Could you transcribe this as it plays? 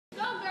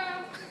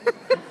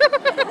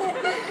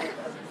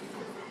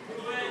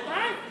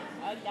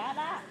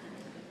Agata.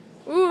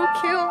 Ooh,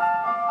 cute.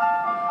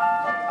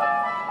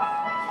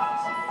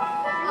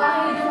 I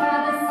do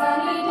have a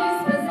sunny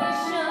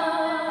disposition.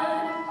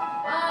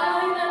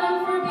 I'm known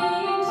for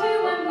being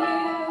too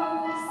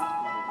amused.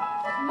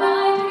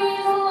 My degree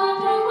is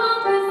locked in one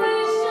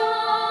position.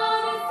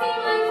 See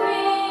my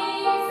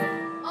face,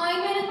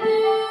 I'm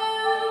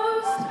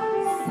enthused.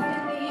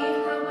 Sympathy,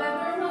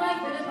 however,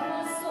 I've been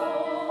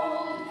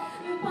puzzled.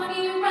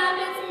 Bunny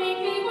rabbits make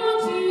me want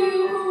to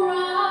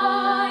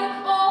cry.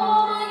 All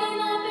my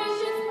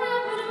inhibitions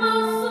have been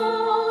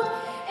muscled,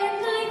 and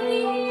I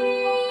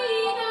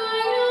think I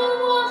know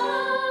why.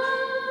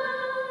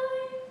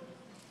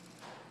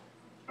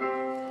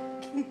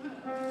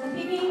 I'm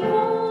being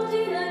pulled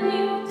in a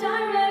new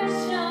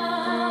direction.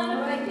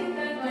 I think I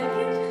like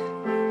it.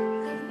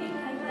 I think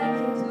I like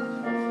it.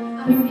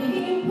 I'm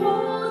being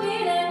pulled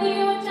in a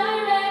new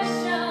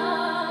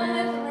direction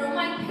through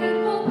my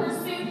painful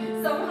pursuit.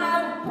 Somehow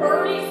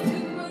birdies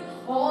too good.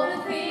 All the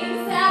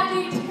things I've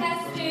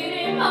detested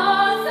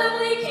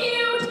impossibly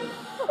cute.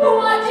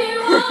 What do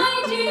I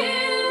do?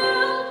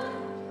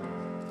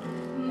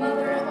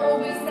 Mother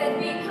always said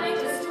be kind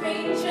to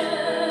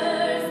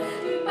strangers,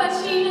 but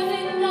she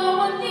doesn't know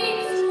what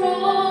things destroy.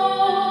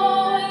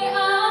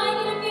 I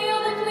can feel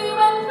the clear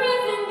and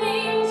present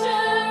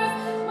dangers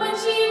when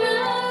she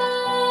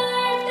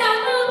left at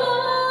the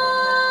boy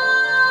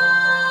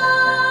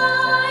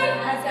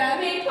has got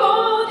me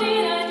pulled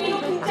in a new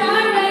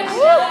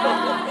direction.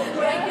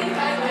 But I think I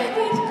like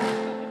it.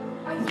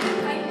 I think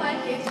I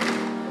like it.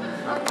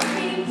 I'm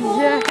being pulled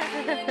in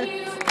a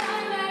new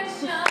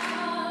direction.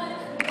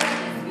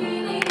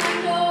 Feeling I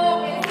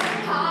know is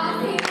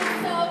impossible,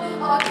 so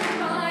I'll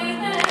try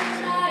and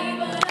try,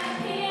 but I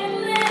can't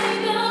let it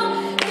go.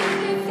 It's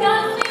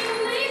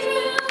disgustingly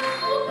true.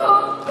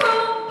 Boom,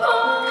 boom,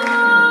 boom.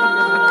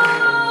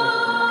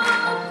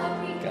 I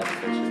think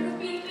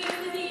droopy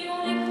faces,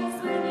 unicorns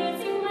with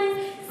dancing lights,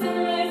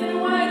 sunrise and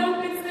wide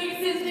open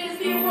spaces,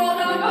 Disney World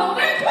on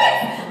over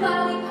twice.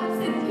 Lollipops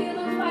and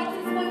pillow fights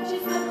and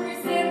bunches of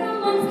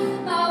chrysanthemums.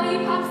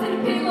 Lollipops and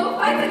pillow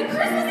fights and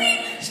Christmas Eve.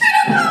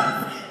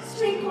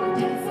 String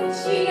quartets and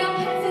chia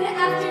pets and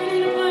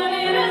afternoon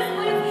banana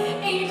splits.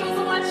 Angels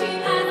watching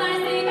as I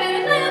sing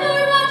and Clever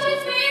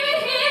watches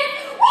favorite hits.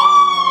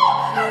 Woo!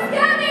 Has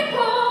got me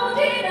pulled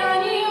in a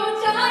new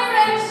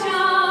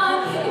direction.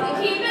 If you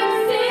keep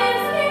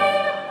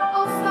insisting,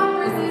 I'll stop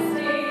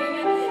resisting.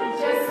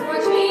 Just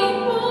watch me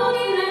pulled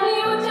in a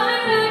new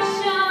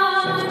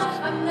direction.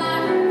 I'm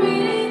not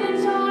afraid in the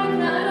dark,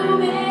 not a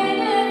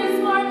man is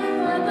smart,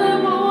 but the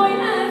boy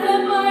has a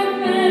mind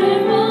very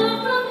far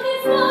from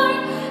his mark.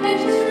 And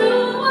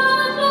true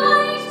what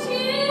lies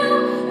till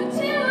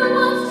I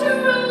was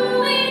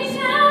truly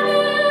tell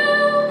you,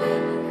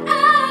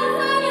 as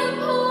I am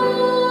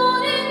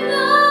pulled in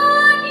the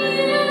new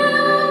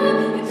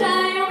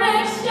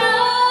direction.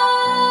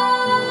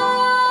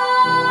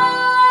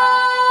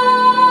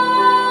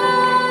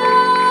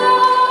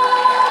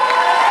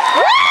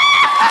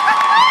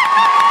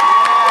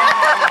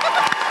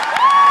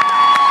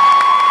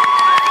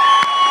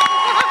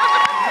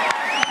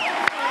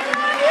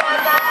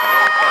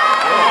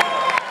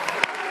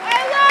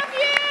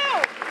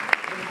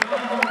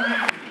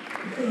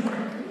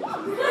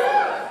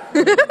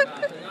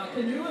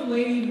 Can you and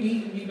Lady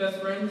meet and be best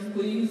friends,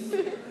 please?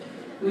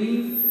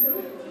 Please?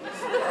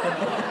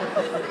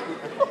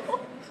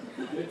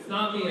 It's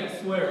not me, I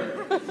swear.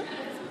 Come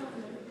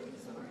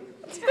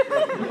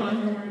on,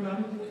 don't worry about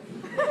it.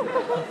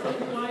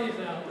 Be quiet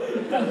now.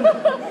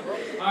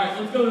 Alright,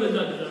 let's go to the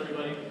judges,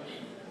 everybody.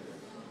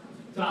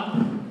 Tom?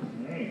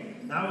 Hey,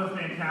 that was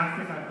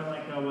fantastic. I felt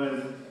like I was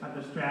at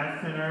the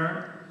Strat Center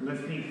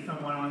listening to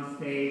someone on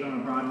stage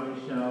on a Broadway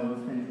show. It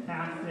was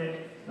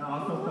fantastic. I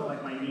also felt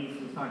like my niece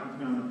was talking to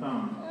me on the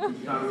phone.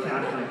 She talks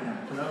fast like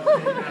that. So that was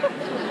fantastic.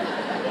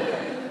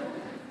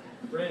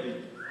 Brandy?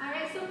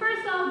 Alright, so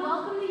first off,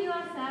 welcome to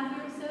USF. We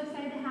were so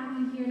excited to have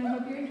you here, and I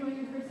hope you're enjoying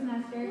your first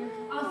semester.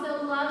 Also,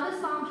 love the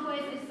song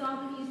choice. I saw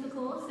the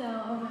musical, so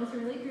it was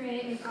really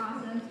great. It was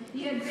awesome.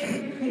 You had great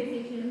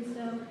improvisation,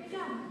 so good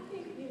job.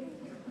 Thank you.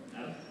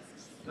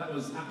 That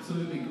was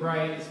absolutely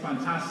great. It's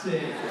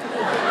fantastic.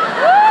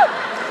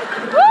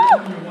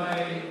 On your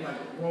way, like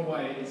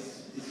Broadway,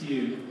 it's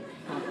you.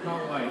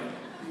 Can't wait.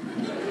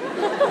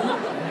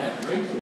 Yeah, great.